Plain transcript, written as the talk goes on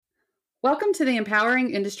Welcome to the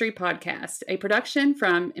Empowering Industry Podcast, a production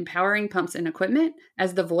from Empowering Pumps and Equipment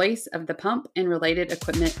as the voice of the pump and related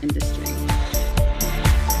equipment industry.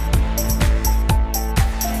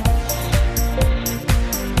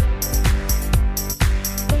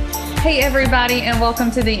 Hey, everybody, and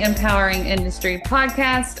welcome to the Empowering Industry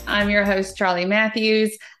Podcast. I'm your host, Charlie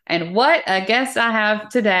Matthews. And what a guest I have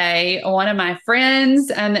today, one of my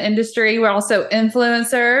friends in the industry. We're also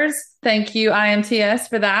influencers. Thank you, IMTS,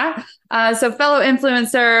 for that. So fellow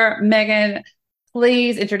influencer, Megan,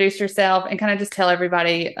 please introduce yourself and kind of just tell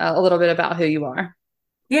everybody a little bit about who you are.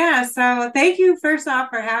 Yeah, so thank you first off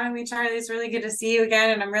for having me, Charlie. It's really good to see you again.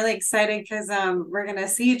 And I'm really excited because we're going to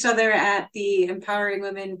see each other at the Empowering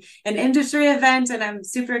Women in Industry event. And I'm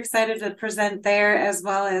super excited to present there, as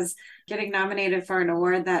well as getting nominated for an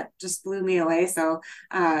award that just blew me away. So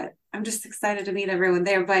I'm just excited to meet everyone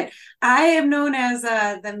there. But I am known as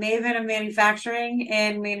the Maven of Manufacturing.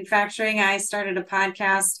 In manufacturing, I started a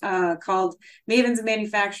podcast called Mavens of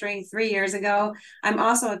Manufacturing 3 years ago. I'm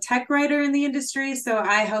also a tech writer in the industry, so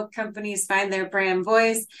I help companies find their brand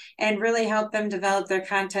voice and really help them develop their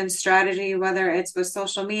content strategy, whether it's with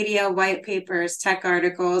social media, white papers, tech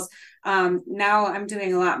articles. Now I'm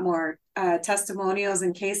doing a lot more testimonials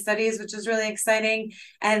and case studies, which is really exciting.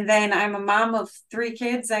 And then I'm a mom of 3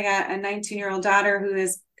 kids. I got a 19-year-old daughter who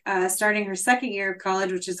is starting her second year of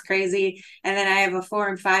college, which is crazy. And then I have a 4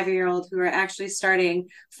 and 5-year-old who are actually starting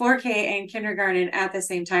 4K and kindergarten at the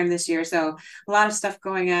same time this year. So a lot of stuff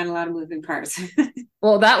going on, a lot of moving parts.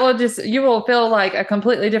 Well, you will feel like a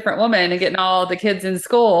completely different woman and getting all the kids in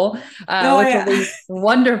school, Oh, which will yeah. be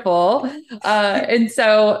wonderful. And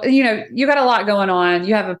so, you got a lot going on.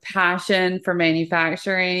 You have a passion for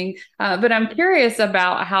manufacturing, but I'm curious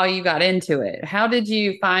about how you got into it. How did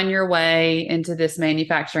you find your way into this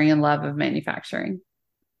manufacturing and love of manufacturing?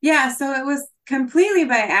 Yeah, so it was completely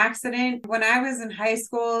by accident. When I was in high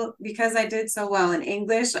school, because I did so well in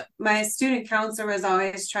English, my student counselor was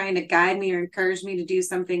always trying to guide me or encourage me to do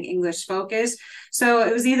something English focused. So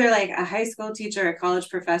it was either like a high school teacher or a college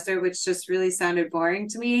professor, which just really sounded boring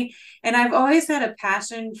to me. And I've always had a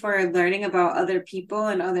passion for learning about other people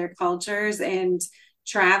and other cultures and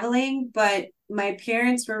traveling, but my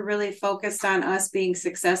parents were really focused on us being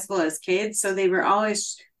successful as kids. So they were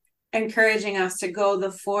always encouraging us to go the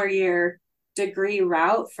 4-year degree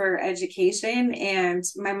route for education. And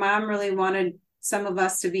my mom really wanted some of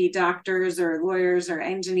us to be doctors or lawyers or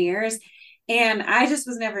engineers. And I just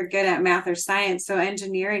was never good at math or science. So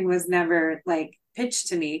engineering was never like pitched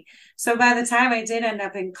to me. So by the time I did end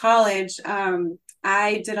up in college,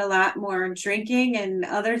 I did a lot more drinking and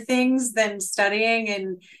other things than studying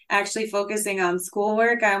and actually focusing on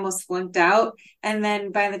schoolwork. I almost flunked out. And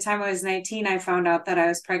then by the time I was 19, I found out that I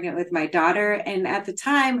was pregnant with my daughter. And at the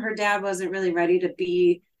time, her dad wasn't really ready to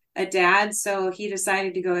be a dad. So he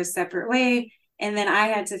decided to go a separate way. And then I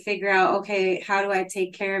had to figure out, okay, how do I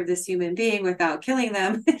take care of this human being without killing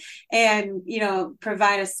them and,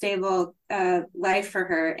 provide a stable life for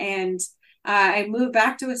her. And I moved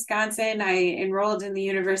back to Wisconsin. I enrolled in the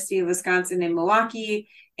University of Wisconsin in Milwaukee,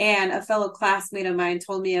 and a fellow classmate of mine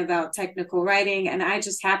told me about technical writing. And I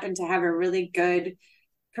just happened to have a really good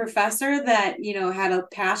professor that, had a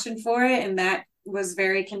passion for it. And that was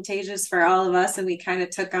very contagious for all of us. And we kind of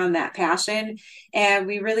took on that passion. And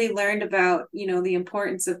we really learned about, the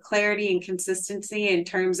importance of clarity and consistency in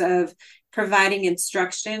terms of providing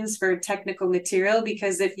instructions for technical material,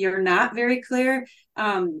 because if you're not very clear,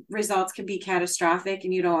 results can be catastrophic,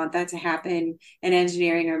 and you don't want that to happen in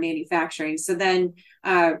engineering or manufacturing. So then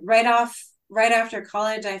right after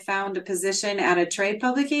college, I found a position at a trade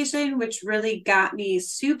publication, which really got me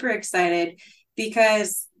super excited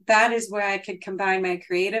because that is where I could combine my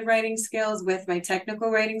creative writing skills with my technical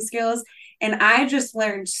writing skills. And I just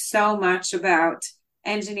learned so much about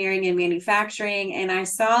engineering and manufacturing. And I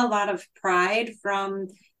saw a lot of pride from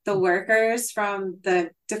the workers, from the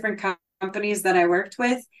different companies that I worked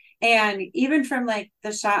with. And even from like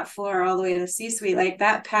the shop floor all the way to the C-suite, like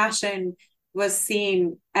that passion was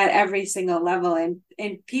seen at every single level.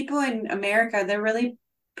 And people in America, they're really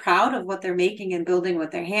proud of what they're making and building with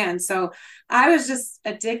their hands. So I was just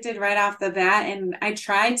addicted right off the bat, and I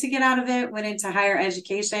tried to get out of it, went into higher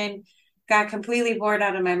education, got completely bored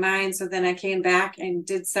out of my mind. So then I came back and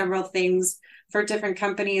did several things for different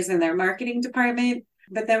companies in their marketing department.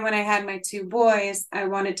 But then when I had my 2 boys, I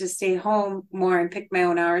wanted to stay home more and pick my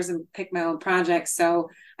own hours and pick my own projects. So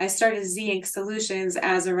I started Z Ink Solutions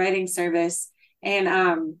as a writing service,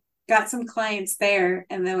 and got some clients there.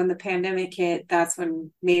 And then when the pandemic hit, that's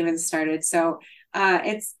when Maven started. So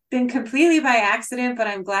It's been completely by accident, but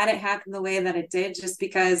I'm glad it happened the way that it did, just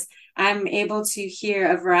because I'm able to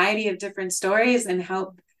hear a variety of different stories and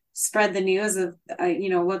help spread the news of,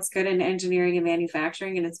 what's good in engineering and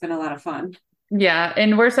manufacturing. And it's been a lot of fun. Yeah,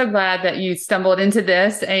 and we're so glad that you stumbled into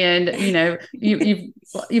this, and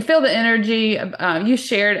you feel the energy. You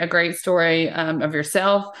shared a great story of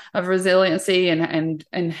yourself, of resiliency,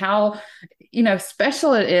 and how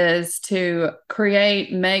special it is to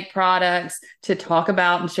make products, to talk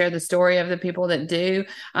about and share the story of the people that do,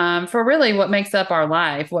 for really what makes up our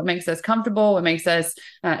life, what makes us comfortable, what makes us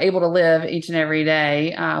able to live each and every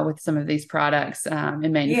day with some of these products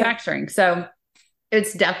in manufacturing. Yeah. So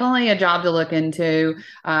it's definitely a job to look into.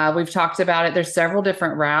 We've talked about it. There's several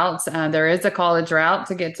different routes. There is a college route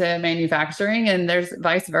to get to manufacturing, and there's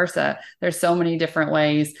vice versa. There's so many different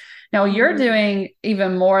ways. Now, you're doing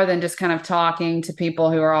even more than just kind of talking to people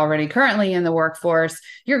who are already currently in the workforce.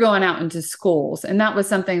 You're going out into schools. And that was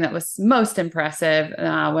something that was most impressive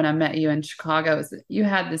when I met you in Chicago, is that you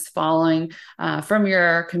had this following from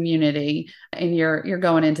your community, and you're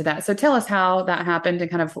going into that. So tell us how that happened and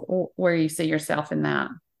kind of where you see yourself in that.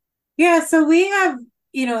 Yeah, so we have,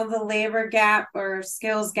 the labor gap or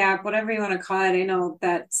skills gap, whatever you want to call it. I know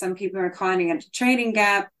that some people are calling it a training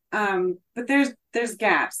gap. But there's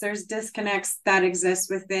gaps, there's disconnects that exist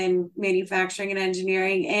within manufacturing and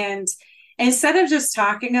engineering. And instead of just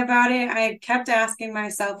talking about it, I kept asking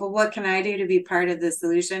myself, well, what can I do to be part of the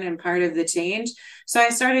solution and part of the change? So I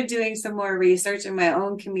started doing some more research in my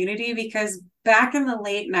own community, because back in the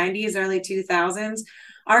late 90s, early 2000s,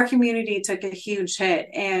 our community took a huge hit.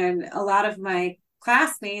 And a lot of my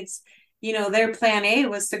classmates, their plan A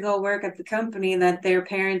was to go work at the company that their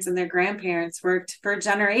parents and their grandparents worked for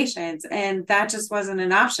generations. And that just wasn't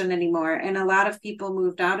an option anymore. And a lot of people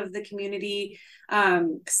moved out of the community.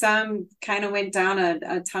 Some kind of went down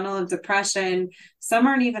a tunnel of depression. Some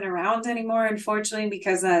aren't even around anymore, unfortunately,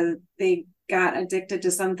 because they got addicted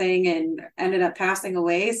to something and ended up passing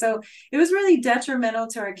away. So it was really detrimental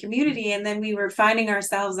to our community. And then we were finding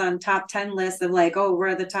ourselves on top 10 lists of like, oh,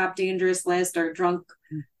 we're the top dangerous list or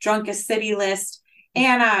drunkest city list.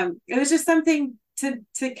 And it was just something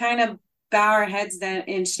to kind of bow our heads down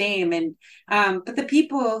in shame. And but the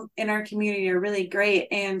people in our community are really great.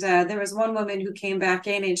 And there was one woman who came back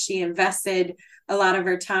in, and she invested a lot of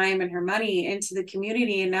her time and her money into the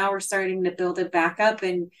community. And now we're starting to build it back up.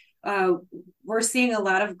 And we're seeing a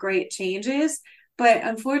lot of great changes, but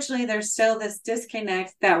unfortunately there's still this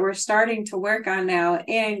disconnect that we're starting to work on now.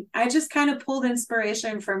 And I just kind of pulled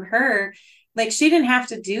inspiration from her. Like, she didn't have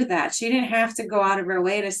to do that. She didn't have to go out of her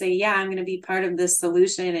way to say, yeah, I'm going to be part of this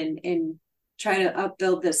solution and try to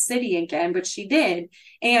upbuild the city again, but she did.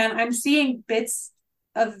 And I'm seeing bits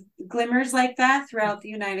of glimmers like that throughout the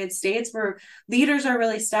United States, where leaders are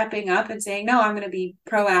really stepping up and saying, no, I'm going to be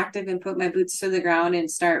proactive and put my boots to the ground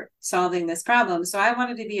and start solving this problem. So I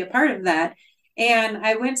wanted to be a part of that. And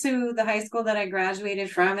I went to the high school that I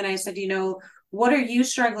graduated from, and I said, what are you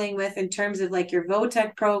struggling with in terms of like your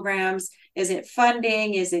VOTEC programs? Is it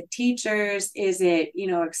funding? Is it teachers? Is it,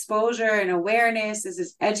 exposure and awareness? Is it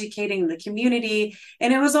educating the community?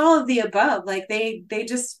 And it was all of the above. Like they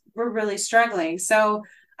just were really struggling. So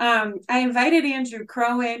I invited Andrew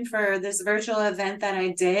Crow in for this virtual event that I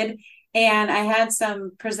did. And I had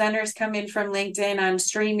some presenters come in from LinkedIn on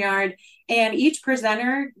StreamYard, and each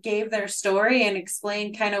presenter gave their story and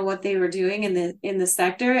explained kind of what they were doing in the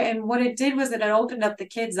sector. And what it did was it opened up the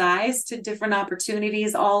kids' eyes to different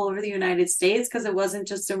opportunities all over the United States, because it wasn't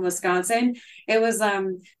just in Wisconsin. It was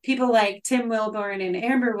people like Tim Wilburn and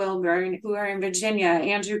Amber Wilburn, who are in Virginia,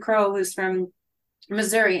 Andrew Crow, who's from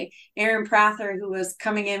Missouri, Aaron Prather, who was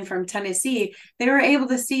coming in from Tennessee. They were able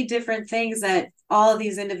to see different things that all of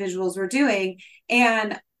these individuals were doing.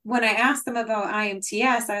 And when I asked them about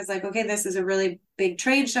IMTS, I was like, okay, this is a really big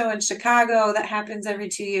trade show in Chicago that happens every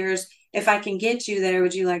 2 years. If I can get you there,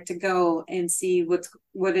 would you like to go and see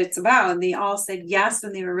what it's about? And they all said yes,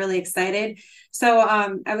 and they were really excited. So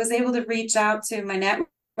I was able to reach out to my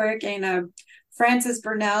network, and Frances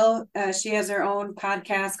Burnell, she has her own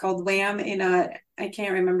podcast called WHAM, and I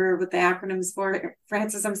can't remember what the acronym's for,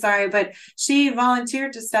 Frances, I'm sorry, but she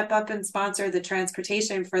volunteered to step up and sponsor the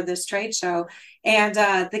transportation for this trade show. And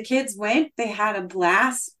the kids went, they had a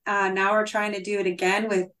blast. Now we're trying to do it again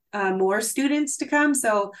with more students to come.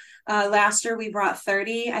 So last year we brought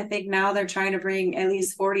 30. I think now they're trying to bring at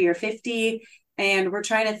least 40 or 50. And we're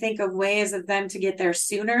trying to think of ways of them to get there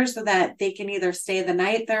sooner so that they can either stay the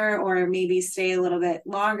night there or maybe stay a little bit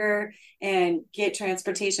longer and get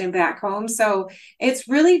transportation back home. So it's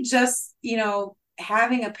really just,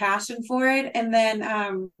 having a passion for it. And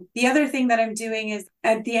then the other thing that I'm doing is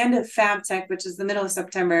at the end of Fab Tech, which is the middle of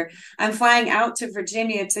September, I'm flying out to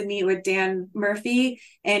Virginia to meet with Dan Murphy,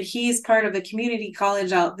 and he's part of a community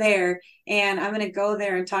college out there. And I'm going to go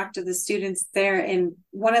there and talk to the students there. And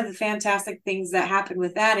one of the fantastic things that happened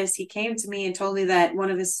with that is he came to me and told me that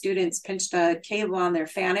one of his students pinched a cable on their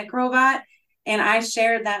FANUC robot. And I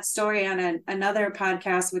shared that story on another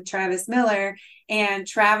podcast with Travis Miller, and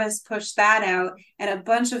Travis pushed that out, and a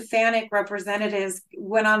bunch of FANUC representatives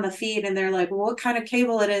went on the feed, and they're like, well, what kind of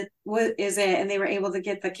cable what is it? And they were able to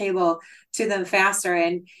get the cable to them faster.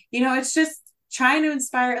 And, it's just trying to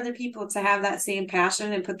inspire other people to have that same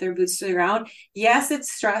passion and put their boots to the ground. Yes, it's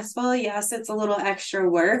stressful. Yes, it's a little extra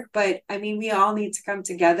work, but I mean, we all need to come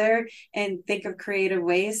together and think of creative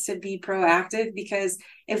ways to be proactive, because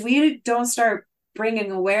if we don't start bringing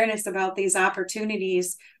awareness about these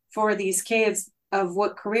opportunities for these kids of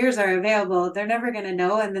what careers are available, they're never going to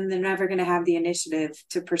know, and then they're never going to have the initiative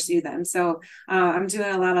to pursue them. So I'm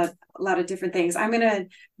doing a lot of different things. I'm going to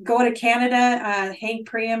go to Canada. Hank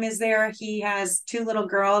Priam is there. He has 2 little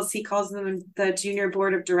girls. He calls them the junior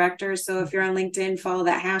board of directors. So if you're on LinkedIn, follow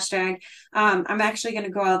that hashtag. I'm actually going to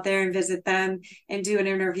go out there and visit them and do an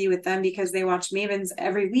interview with them, because they watch Mavens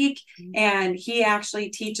every week. And he actually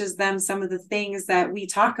teaches them some of the things that we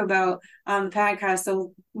talk about on the podcast.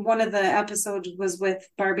 So one of the episodes was with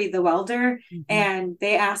Barbie the welder, and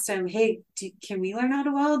they asked him, hey, can we learn how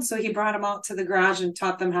to weld? So he brought them out to the garage and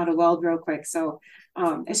taught them how to weld real quick. So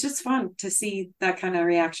it's just fun to see that kind of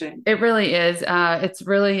reaction. It really is. It's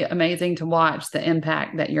really amazing to watch the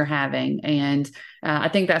impact that you're having. And I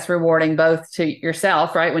think that's rewarding both to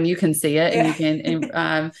yourself, right? When you can see it and you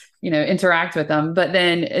can, interact with them, but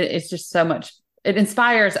then it's just so much. It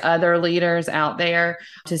inspires other leaders out there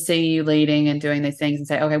to see you leading and doing these things and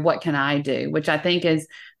say, okay, what can I do? Which I think is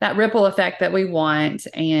that ripple effect that we want.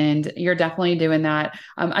 And you're definitely doing that.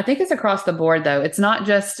 I think it's across the board, though. It's not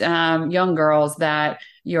just young girls that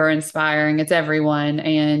you're inspiring. It's everyone.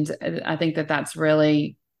 And I think that that's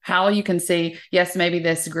really how you can see, yes, maybe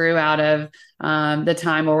this grew out of the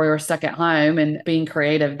time where we were stuck at home and being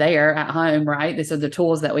creative there at home, right? These are the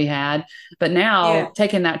tools that we had. But now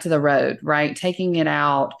taking that to the road, right? Taking it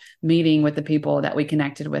out, meeting with the people that we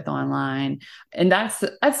connected with online. And that's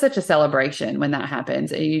such a celebration when that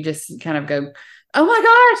happens. You just kind of go, oh my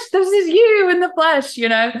gosh, this is you in the flesh,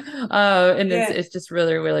 and it's just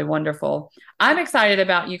really, really wonderful. I'm excited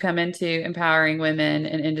about you coming to Empowering Women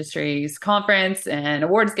in Industries conference and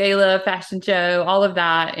awards gala, fashion show, all of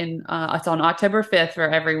that. And it's on October 5th for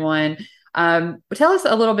everyone. Tell us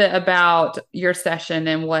a little bit about your session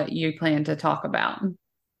and what you plan to talk about.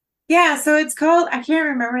 Yeah, so it's called, I can't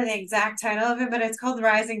remember the exact title of it, but it's called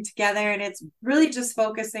Rising Together, and it's really just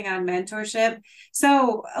focusing on mentorship.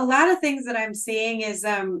 So a lot of things that I'm seeing is,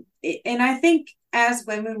 and I think as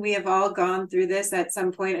women, we have all gone through this at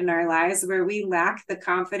some point in our lives where we lack the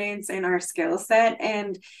confidence in our skill set.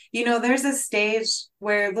 And, there's a stage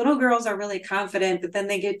where little girls are really confident, but then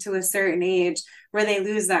they get to a certain age where they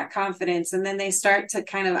lose that confidence, and then they start to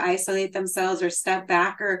kind of isolate themselves or step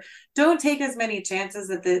back or don't take as many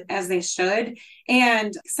chances as they should.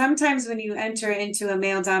 And sometimes when you enter into a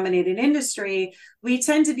male-dominated industry, we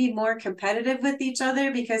tend to be more competitive with each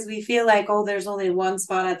other because we feel like, oh, there's only one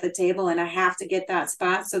spot at the table and I have to get that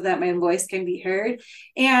spot so that my voice can be heard.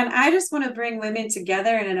 And I just want to bring women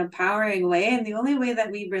together in an empowering way. And the only way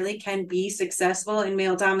that we really can be successful in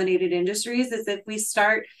male-dominated industries is if we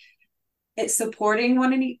start supporting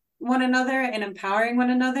one another and empowering one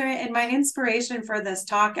another. And my inspiration for this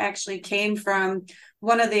talk actually came from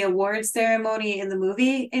one of the awards ceremony in the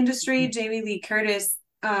movie industry. Jamie Lee Curtis,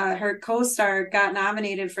 her co-star, got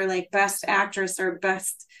nominated for like best actress or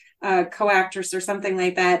best co-actress or something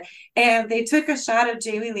like that. And they took a shot of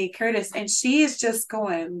Jamie Lee Curtis, and she is just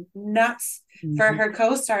going nuts for her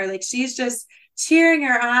co-star. Like, she's just cheering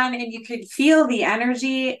her on, and you could feel the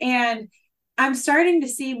energy. And I'm starting to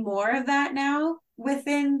see more of that now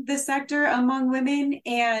within the sector among women,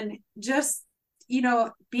 and just,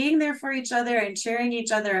 being there for each other and cheering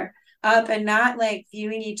each other up and not like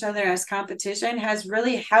viewing each other as competition has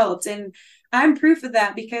really helped. And I'm proof of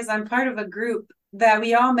that because I'm part of a group that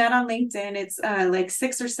we all met on LinkedIn. It's like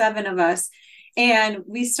 6 or 7 of us. And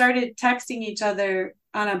we started texting each other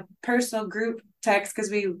on a personal group text because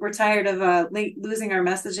we were tired of losing our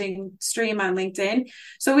messaging stream on LinkedIn.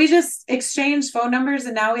 So we just exchanged phone numbers,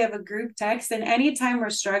 and now we have a group text. And anytime we're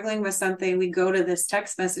struggling with something, we go to this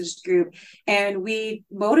text message group and we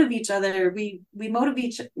motivate each other. We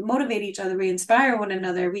motivate each other. We inspire one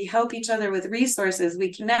another. We help each other with resources.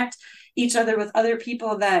 We connect each other with other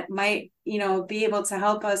people that might, be able to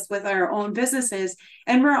help us with our own businesses.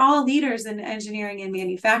 And we're all leaders in engineering and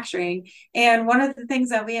manufacturing. And one of the things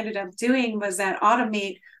that we ended up doing was at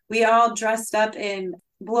Automate, we all dressed up in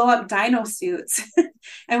blow up dino suits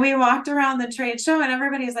and we walked around the trade show, and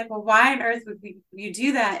everybody's like, well, why on earth would you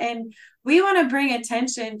do that? And we want to bring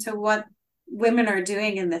attention to what women are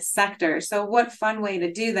doing in this sector. So what fun way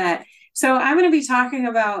to do that. So I'm going to be talking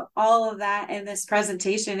about all of that in this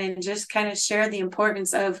presentation and just kind of share the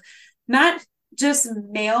importance of not just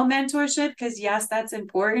male mentorship, because yes, that's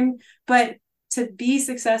important, but to be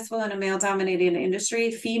successful in a male dominated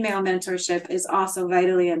industry, female mentorship is also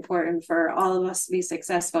vitally important for all of us to be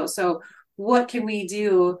successful. So what can we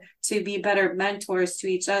do to be better mentors to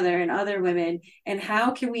each other and other women? And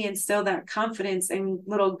how can we instill that confidence in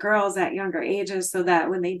little girls at younger ages so that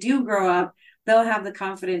when they do grow up, they'll have the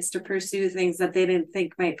confidence to pursue things that they didn't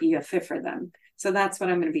think might be a fit for them. So that's what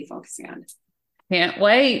I'm going to be focusing on. Can't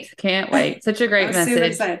wait. Can't wait. Such a great message. Super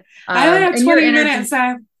excited. I only have 20 minutes.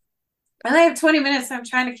 I only have 20 minutes. So I'm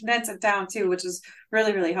trying to condense it down too, which is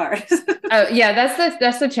really, really hard. Oh yeah,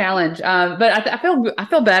 that's the challenge. But I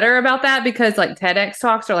feel better about that because like TEDx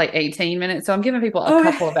talks are like 18 minutes, so I'm giving people a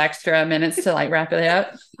couple of extra minutes to like wrap it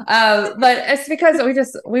up. But it's because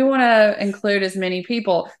we want to include as many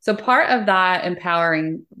people. So part of that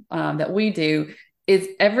empowering that we do is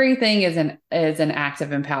everything is an act of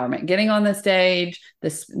empowerment. Getting on the stage,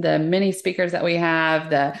 the many speakers that we have,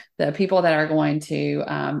 the people that are going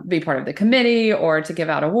to be part of the committee or to give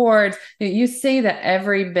out awards, you see that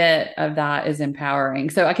every bit of that is empowering.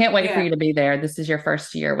 So I can't wait for you to be there. This is your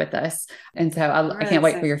first year with us. And so I can't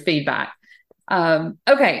wait for your feedback.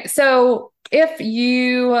 Okay. So if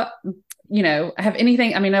you have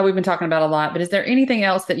anything, I mean, I know we've been talking about a lot, but is there anything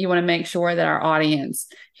else that you want to make sure that our audience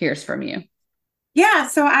hears from you? Yeah,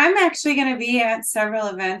 so I'm actually going to be at several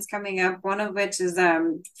events coming up, one of which is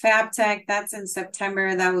FabTech. That's in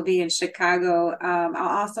September. That will be in Chicago.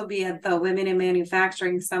 I'll also be at the Women in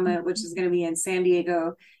Manufacturing Summit, which is going to be in San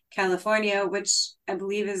Diego, California, which I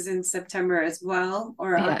believe is in September as well.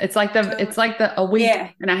 Or yeah, it's like a week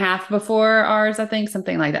and a half before ours, I think,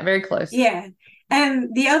 something like that. Very close. Yeah.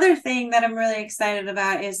 And the other thing that I'm really excited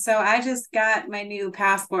about is, so I just got my new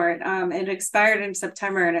passport. It expired in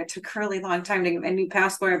September and it took a really long time to get a new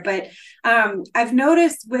passport. But I've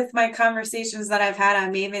noticed with my conversations that I've had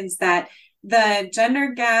on Mavens that the gender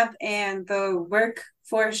gap and the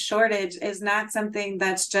workforce shortage is not something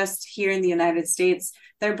that's just here in the United States.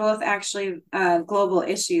 They're both actually global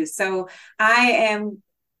issues. So I'm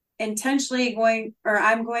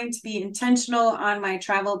going to be intentional on my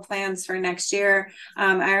travel plans for next year.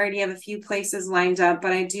 I already have a few places lined up,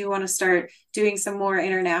 but I do want to start doing some more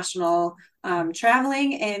international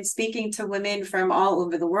traveling and speaking to women from all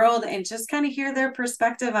over the world and just kind of hear their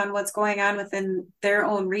perspective on what's going on within their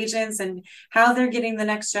own regions and how they're getting the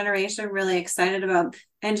next generation really excited about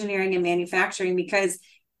engineering and manufacturing, because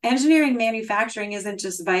engineering manufacturing isn't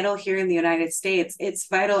just vital here in the United States. It's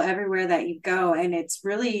vital everywhere that you go. And it's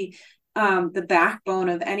really the backbone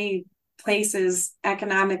of any place's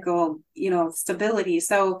economical, stability.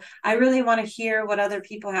 So I really want to hear what other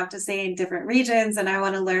people have to say in different regions. And I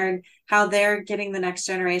want to learn how they're getting the next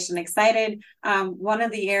generation excited. One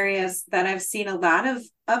of the areas that I've seen a lot of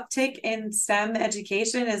uptick in STEM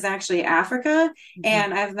education is actually Africa. Mm-hmm.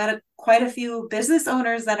 And I've met quite a few business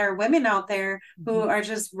owners that are women out there who are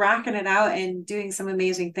just rocking it out and doing some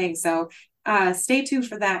amazing things. So stay tuned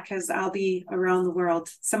for that, because I'll be around the world.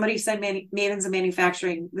 Somebody said Mavens of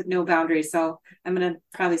Manufacturing with no boundaries, so I'm going to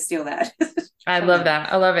probably steal that. I love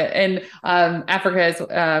that. I love it. And Africa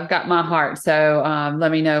has got my heart. So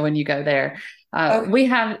let me know when you go there. Okay. We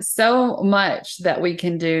have so much that we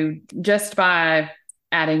can do just by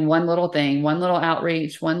adding one little thing, one little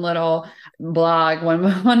outreach, one little blog,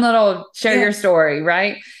 one little share your story,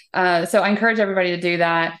 right? So I encourage everybody to do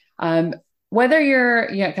that. Whether you're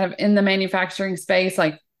kind of in the manufacturing space,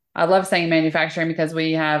 like I love saying manufacturing because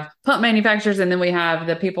we have pump manufacturers and then we have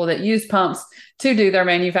the people that use pumps to do their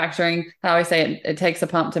manufacturing. I always say it takes a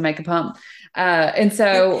pump to make a pump. And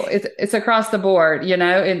so it's across the board,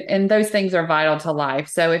 and those things are vital to life.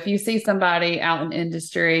 So if you see somebody out in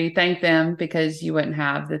industry, thank them, because you wouldn't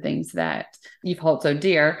have the things that you've held so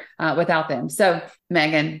dear without them. So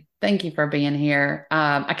Megan, thank you for being here.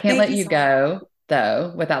 I can't let you go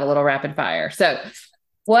though without a little rapid fire. So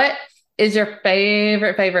what is your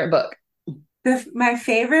favorite book? My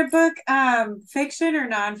favorite book, fiction or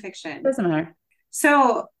nonfiction? Doesn't matter.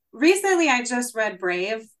 So recently I just read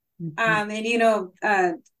Brave. And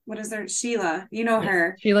what is her? Sheila,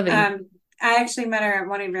 her. Sheila V. I actually met her at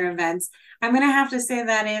one of your events. I'm going to have to say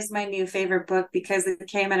that is my new favorite book because it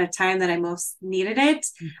came at a time that I most needed it.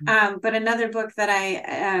 But another book that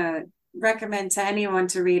I recommend to anyone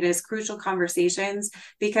to read is Crucial Conversations,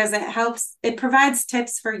 because it provides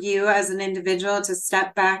tips for you as an individual to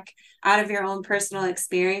step back out of your own personal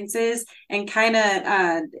experiences and kind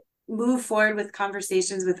of move forward with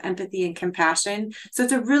conversations with empathy and compassion. So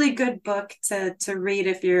it's a really good book to read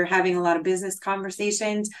if you're having a lot of business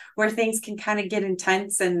conversations where things can kind of get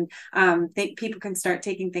intense and people can start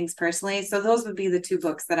taking things personally. So those would be the two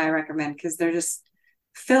books that I recommend because they're just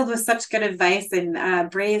filled with such good advice, and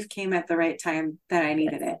Brave came at the right time that I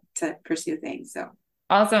needed it to pursue things. So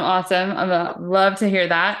awesome. I love to hear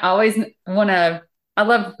that. I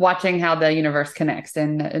love watching how the universe connects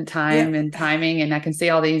and time and timing. And I can see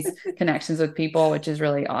all these connections with people, which is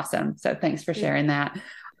really awesome. So thanks for sharing that.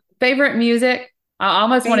 Favorite music? I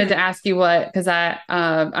almost wanted to ask you because I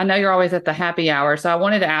know you're always at the happy hour. So I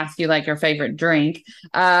wanted to ask you like your favorite drink,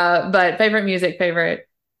 but favorite music, favorite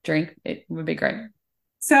drink, it would be great.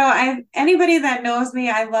 So anybody that knows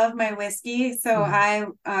me, I love my whiskey. So I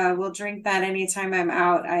will drink that anytime I'm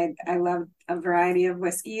out. I love a variety of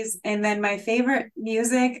whiskeys. And then my favorite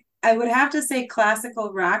music, I would have to say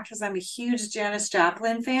classical rock because I'm a huge Janis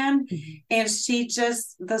Joplin fan. And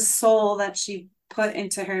the soul that she put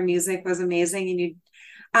into her music was amazing. And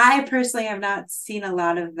I personally have not seen a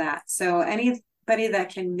lot of that. So anybody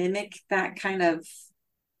that can mimic that kind of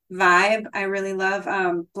vibe, I really love.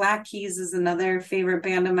 Black Keys is another favorite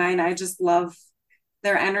band of mine. I just love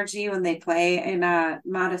their energy when they play. And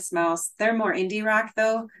Modest Mouse, they're more indie rock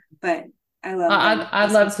though, but I love them.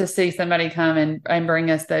 I'd love to see somebody come and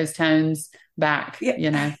bring us those tones back. Oh,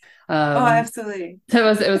 absolutely.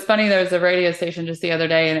 It was funny. There was a radio station just the other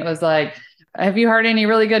day and it was like, have you heard any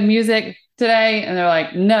really good music today? And they're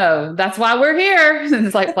like, no, that's why we're here. And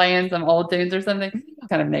it's like playing some old tunes or something.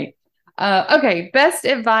 Kind of neat. Okay. Best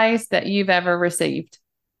advice that you've ever received?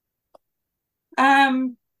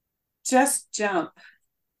 Just jump.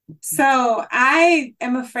 So I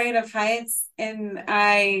am afraid of heights and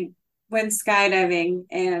I went skydiving,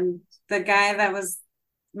 and the guy that was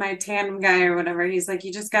my tandem guy or whatever, he's like,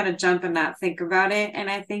 you just got to jump and not think about it. And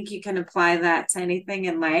I think you can apply that to anything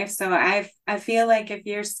in life. So I feel like if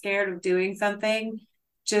you're scared of doing something,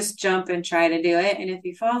 just jump and try to do it. And if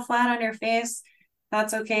you fall flat on your face,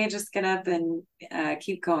 that's okay. Just get up and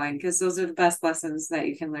keep going, because those are the best lessons that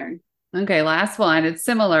you can learn. Okay, last one. It's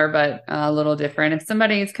similar, but a little different. If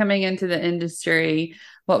somebody is coming into the industry,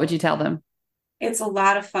 what would you tell them? It's a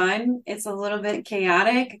lot of fun. It's a little bit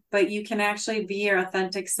chaotic, but you can actually be your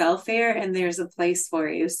authentic self here, and there's a place for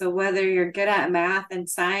you. So whether you're good at math and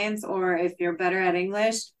science, or if you're better at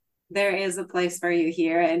English, there is a place for you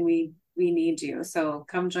here, and we need you. So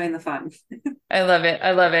come join the fun. I love it.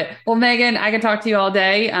 I love it. Well, Megan, I could talk to you all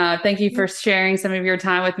day. Thank you for sharing some of your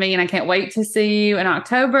time with me, and I can't wait to see you in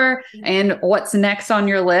October and what's next on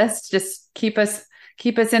your list. Just keep us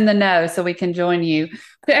in the know so we can join you.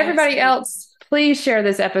 To everybody else, please share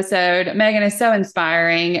this episode. Megan is so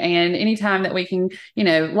inspiring, and anytime that we can,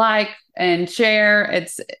 like and share,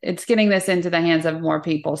 it's getting this into the hands of more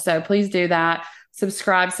people. So please do that.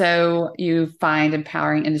 Subscribe so you find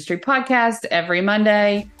Empowering Industry Podcast every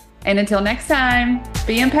Monday. And until next time,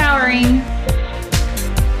 be empowering.